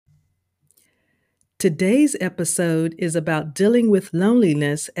Today's episode is about dealing with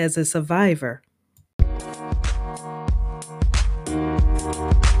loneliness as a survivor.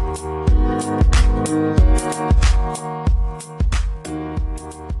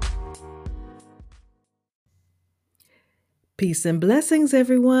 Peace and blessings,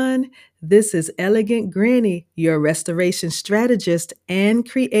 everyone. This is Elegant Granny, your restoration strategist and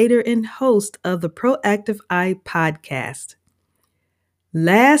creator and host of the Proactive Eye podcast.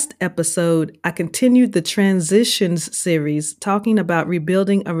 Last episode, I continued the Transitions series talking about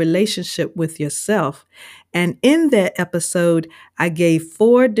rebuilding a relationship with yourself. And in that episode, I gave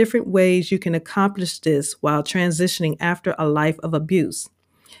 4 different ways you can accomplish this while transitioning after a life of abuse.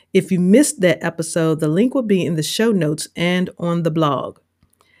 If you missed that episode, the link will be in the show notes and on the blog.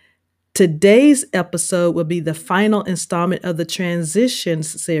 Today's episode will be the final installment of the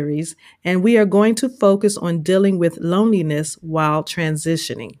Transitions series, and we are going to focus on dealing with loneliness while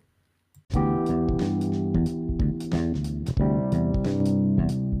transitioning.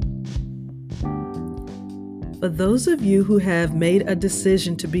 For those of you who have made a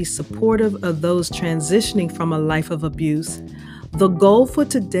decision to be supportive of those transitioning from a life of abuse, the goal for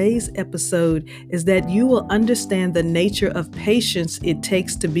today's episode is that you will understand the nature of patience it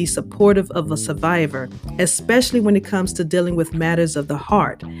takes to be supportive of a survivor, especially when it comes to dealing with matters of the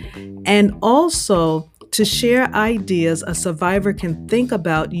heart, and also to share ideas a survivor can think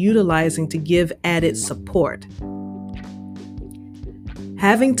about utilizing to give added support.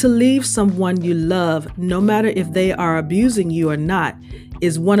 Having to leave someone you love, no matter if they are abusing you or not,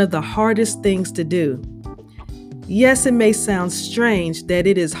 is one of the hardest things to do. Yes, it may sound strange that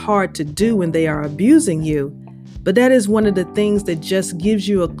it is hard to do when they are abusing you, but that is one of the things that just gives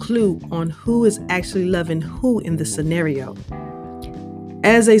you a clue on who is actually loving who in the scenario.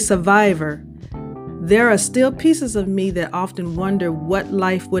 As a survivor, there are still pieces of me that often wonder what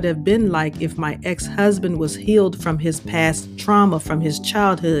life would have been like if my ex-husband was healed from his past trauma from his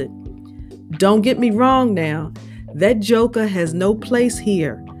childhood. Don't get me wrong now, that joker has no place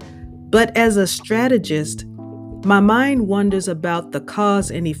here. But as a strategist, my mind wonders about the cause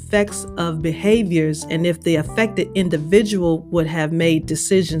and effects of behaviors and if the affected individual would have made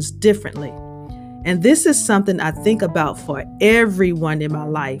decisions differently. And this is something I think about for everyone in my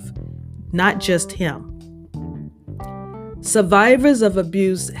life, not just him. Survivors of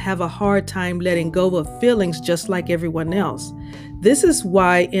abuse have a hard time letting go of feelings just like everyone else. This is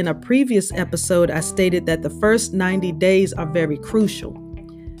why in a previous episode I stated that the first 90 days are very crucial.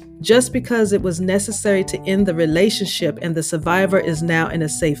 Just because it was necessary to end the relationship and the survivor is now in a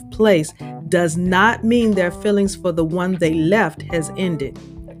safe place does not mean their feelings for the one they left has ended.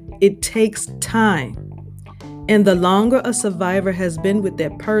 It takes time. And the longer a survivor has been with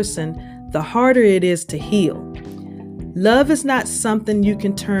that person, the harder it is to heal. Love is not something you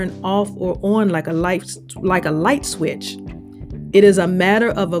can turn off or on like a light switch. It is a matter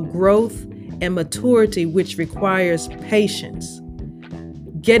of a growth and maturity which requires patience.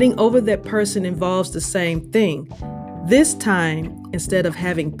 Getting over that person involves the same thing. This time, instead of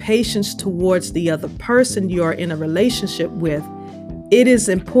having patience towards the other person you are in a relationship with, it is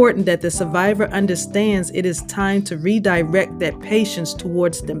important that the survivor understands it is time to redirect that patience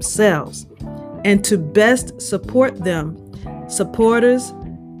towards themselves and to best support them. Survivors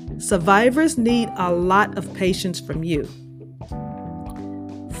need a lot of patience from you.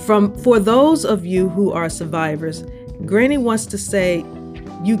 For those of you who are survivors, Granny wants to say,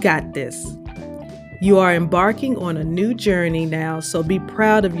 you got this. You are embarking on a new journey now, so be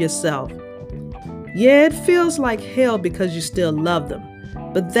proud of yourself. Yeah, it feels like hell because you still love them,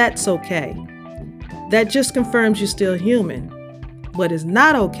 but that's okay. That just confirms you're still human. What is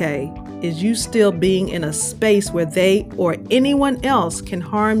not okay is you still being in a space where they or anyone else can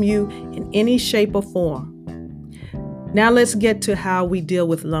harm you in any shape or form. Now let's get to how we deal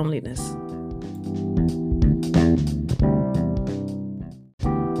with loneliness.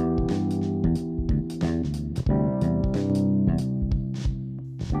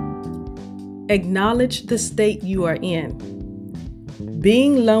 Acknowledge the state you are in.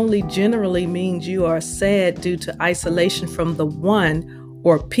 Being lonely generally means you are sad due to isolation from the one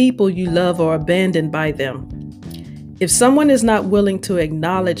or people you love or abandoned by them. If someone is not willing to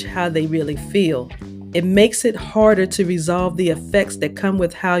acknowledge how they really feel, it makes it harder to resolve the effects that come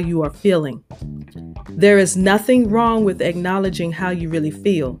with how you are feeling. There is nothing wrong with acknowledging how you really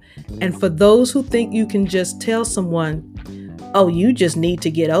feel. And for those who think you can just tell someone, oh, you just need to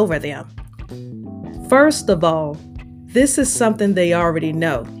get over them. First of all, this is something they already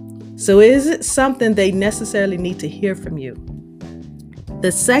know. So is it something they necessarily need to hear from you?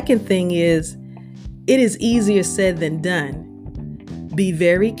 The second thing is, it is easier said than done. Be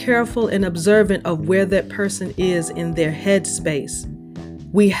very careful and observant of where that person is in their headspace.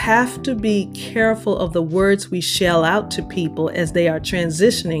 We have to be careful of the words we shell out to people as they are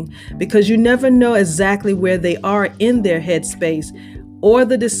transitioning, because you never know exactly where they are in their headspace or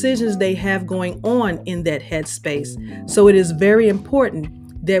the decisions they have going on in that headspace. So it is very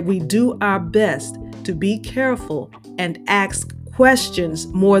important that we do our best to be careful and ask questions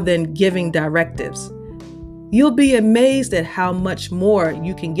more than giving directives. You'll be amazed at how much more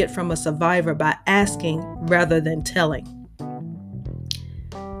you can get from a survivor by asking rather than telling.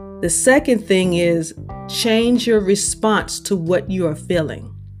 The second thing is change your response to what you are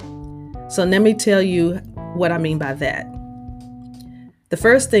feeling. So let me tell you what I mean by that. The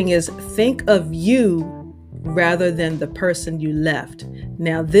first thing is think of you rather than the person you left.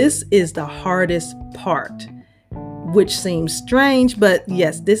 Now, this is the hardest part, which seems strange, but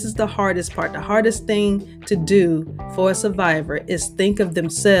yes, this is the hardest part. The hardest thing to do for a survivor is think of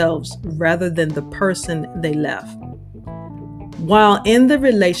themselves rather than the person they left. While in the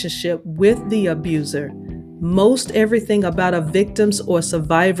relationship with the abuser, most everything about a victim's or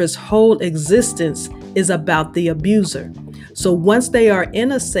survivor's whole existence is about the abuser. So once they are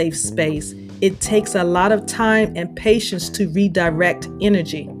in a safe space, it takes a lot of time and patience to redirect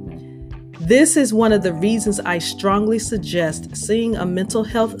energy. This is one of the reasons I strongly suggest seeing a mental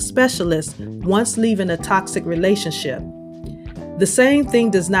health specialist once leaving a toxic relationship. The same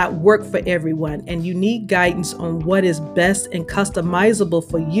thing does not work for everyone, and you need guidance on what is best and customizable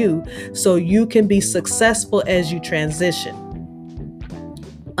for you so you can be successful as you transition.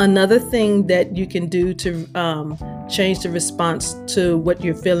 Another thing that you can do to change the response to what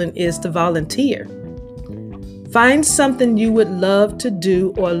you're feeling is to volunteer. Find something you would love to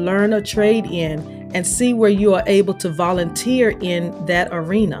do or learn a trade in and see where you are able to volunteer in that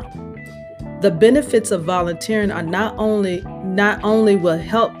arena. The benefits of volunteering are not only will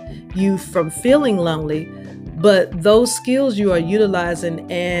help you from feeling lonely, but those skills you are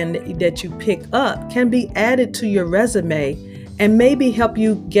utilizing and that you pick up can be added to your resume and maybe help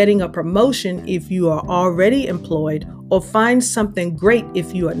you getting a promotion if you are already employed, or find something great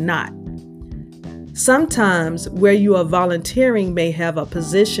if you are not. Sometimes where you are volunteering may have a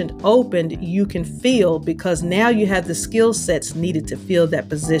position opened you can fill because now you have the skill sets needed to fill that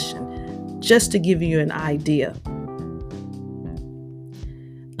position, just to give you an idea.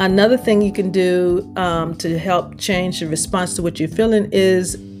 Another thing you can do to help change the response to what you're feeling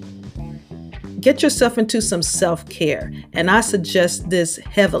is get yourself into some self-care, and I suggest this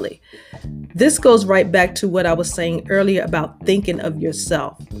heavily. This goes right back to what I was saying earlier about thinking of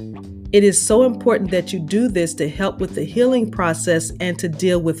yourself. It is so important that you do this to help with the healing process and to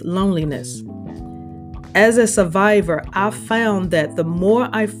deal with loneliness. As a survivor, I found that the more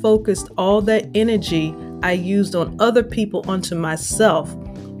I focused all that energy I used on other people onto myself,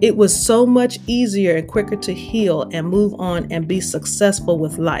 it was so much easier and quicker to heal and move on and be successful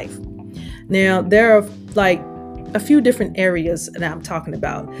with life. Now, there are like a few different areas that I'm talking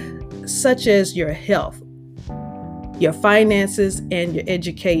about, such as your health, your finances, and your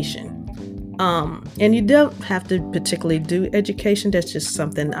education. And you don't have to particularly do education. That's just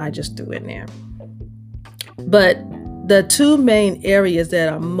something I just do in there. But the two main areas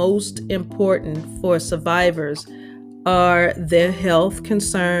that are most important for survivors are their health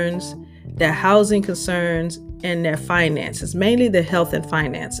concerns, their housing concerns, and their finances, mainly their health and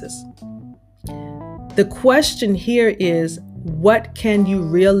finances. The question here is, what can you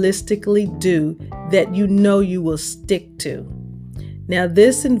realistically do that you know you will stick to? Now,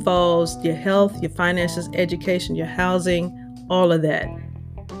 this involves your health, your finances, education, your housing, all of that.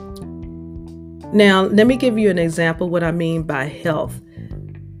 Now, let me give you an example what I mean by health.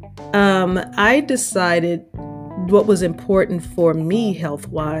 I decided what was important for me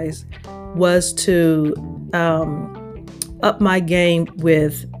health-wise was to up my game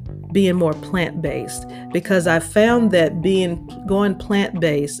with being more plant-based, because I found that going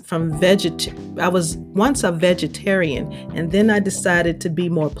plant-based from I was once a vegetarian, and then I decided to be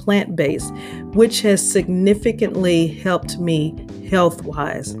more plant-based, which has significantly helped me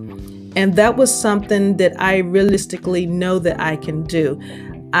health-wise. And that was something that I realistically know that I can do.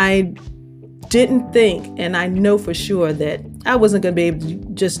 I didn't think, and I know for sure that I wasn't going to be able to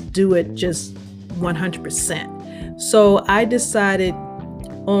just do it just 100%. So I decided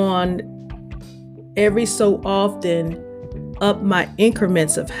on every so often up my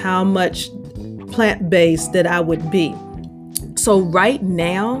increments of how much plant-based that I would be. So right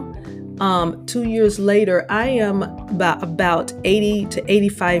now, 2 years later, I am about 80 to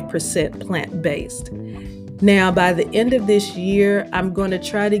 85% plant-based. Now, by the end of this year, I'm going to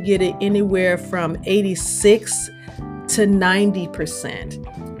try to get it anywhere from 86 to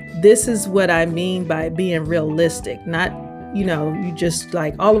 90%. This is what I mean by being realistic, not, you just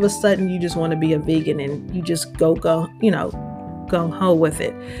like all of a sudden you just want to be a vegan and you just go, gung ho with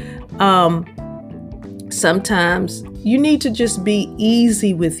it. Sometimes you need to just be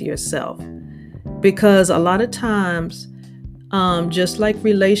easy with yourself, because a lot of times, just like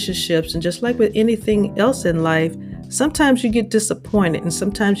relationships and just like with anything else in life, sometimes you get disappointed and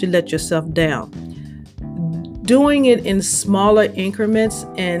sometimes you let yourself down. Doing it in smaller increments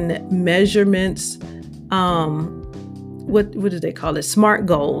and measurements, what do they call it? SMART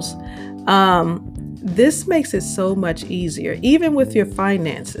goals. This makes it so much easier, even with your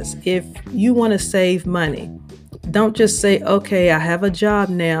finances. If you want to save money, don't just say, okay, I have a job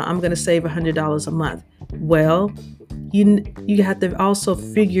now, I'm going to save $100 a month. Well, you have to also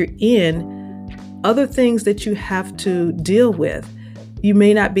figure in other things that you have to deal with. You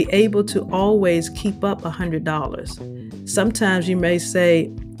may not be able to always keep up $100. Sometimes you may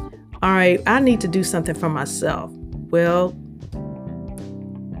say, all right, I need to do something for myself. Well,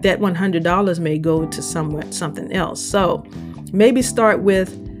 that $100 may go to something else. So maybe start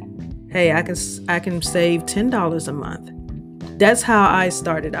with, hey, I can save $10 a month. That's how I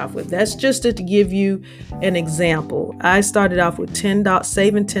started off with. That's just to give you an example. I started off with saving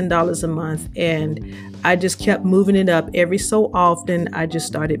 $10 a month, and I just kept moving it up. Every so often, I just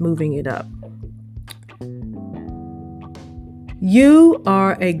started moving it up. You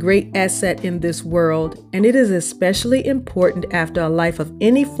are a great asset in this world, and it is especially important after a life of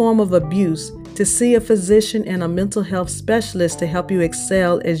any form of abuse to see a physician and a mental health specialist to help you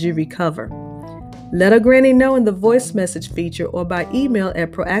excel as you recover. Let a granny know in the voice message feature or by email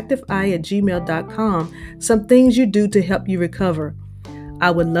at proactiveeye@gmail.com some things you do to help you recover. I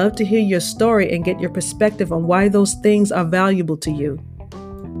would love to hear your story and get your perspective on why those things are valuable to you.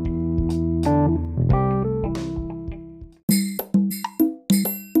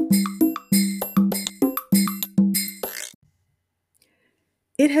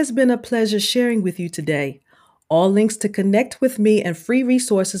 It has been a pleasure sharing with you today. All links to connect with me and free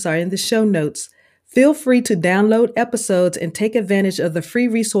resources are in the show notes. Feel free to download episodes and take advantage of the free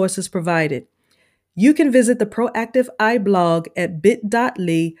resources provided. You can visit the Proactive Eye blog at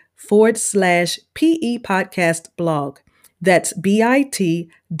bit.ly/PE podcast blog. That's bit.ly/PE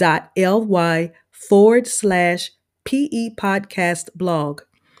podcast blog.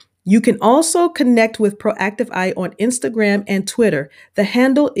 You can also connect with Proactive Eye on Instagram and Twitter. The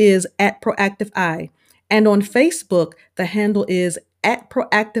handle is @ProactiveEye. And on Facebook, the handle is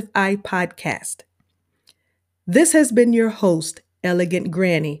 @ProactiveEye Podcast. This has been your host, Elegant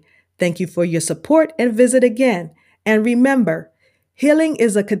Granny. Thank you for your support and visit again. And remember, healing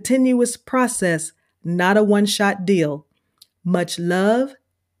is a continuous process, not a one-shot deal. Much love,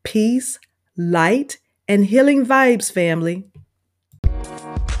 peace, light, and healing vibes, family.